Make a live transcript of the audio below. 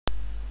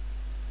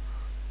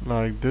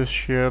like this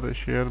share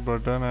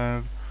button,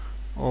 and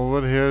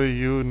over here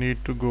you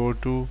need to go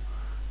to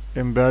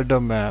embed a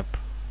map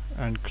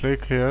and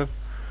click here.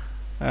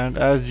 And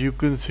as you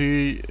can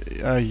see,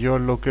 your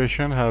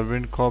location have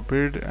been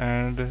copied,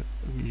 and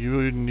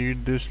you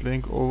need this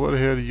link over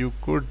here. You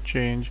could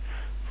change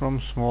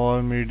from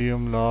small,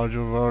 medium, large,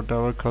 or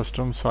whatever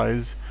custom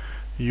size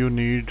you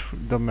need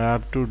the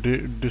map to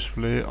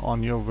display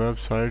on your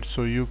website.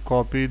 So you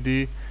copy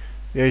the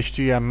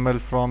HTML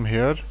from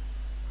here,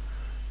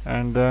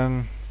 and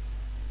then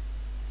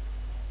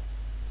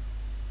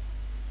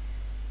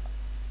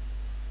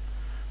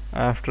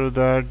after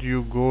that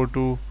you go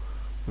to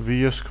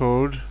VS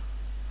Code,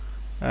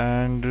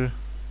 and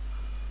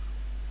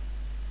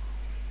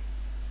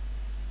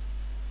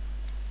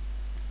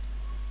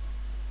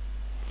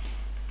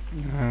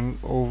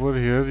over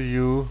here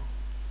you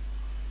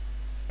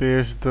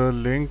paste the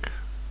link.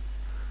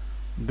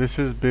 This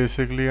is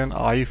basically an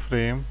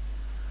iframe,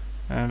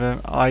 and an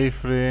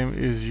iframe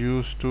is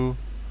used to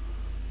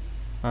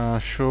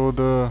show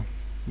the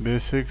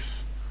basics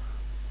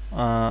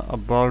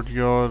about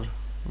your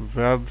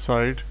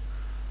website.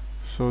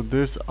 So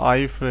this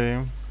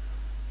iframe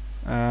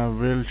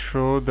will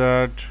show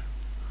that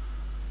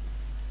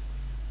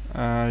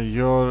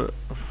your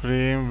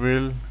frame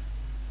will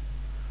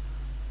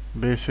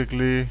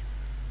basically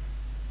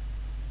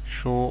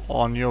show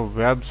on your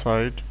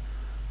website.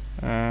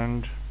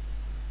 And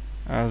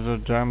as a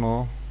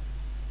demo,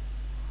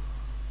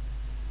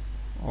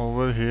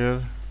 over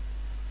here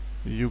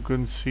you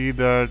can see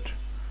that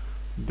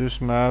this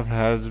map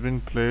has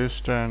been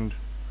placed, and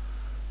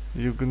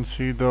you can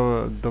see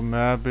the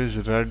map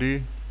is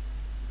ready,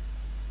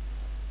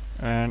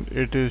 and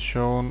it is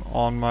shown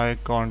on my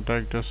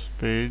contact us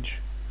page.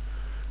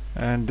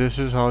 And this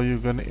is how you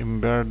can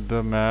embed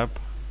the map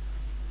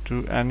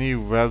to any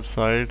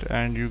website.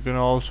 And you can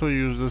also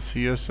use the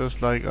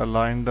CSS, like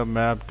align the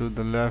map to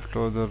the left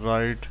or the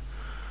right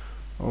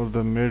or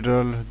the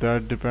middle.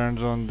 That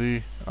depends on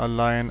the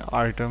align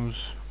items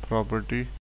property.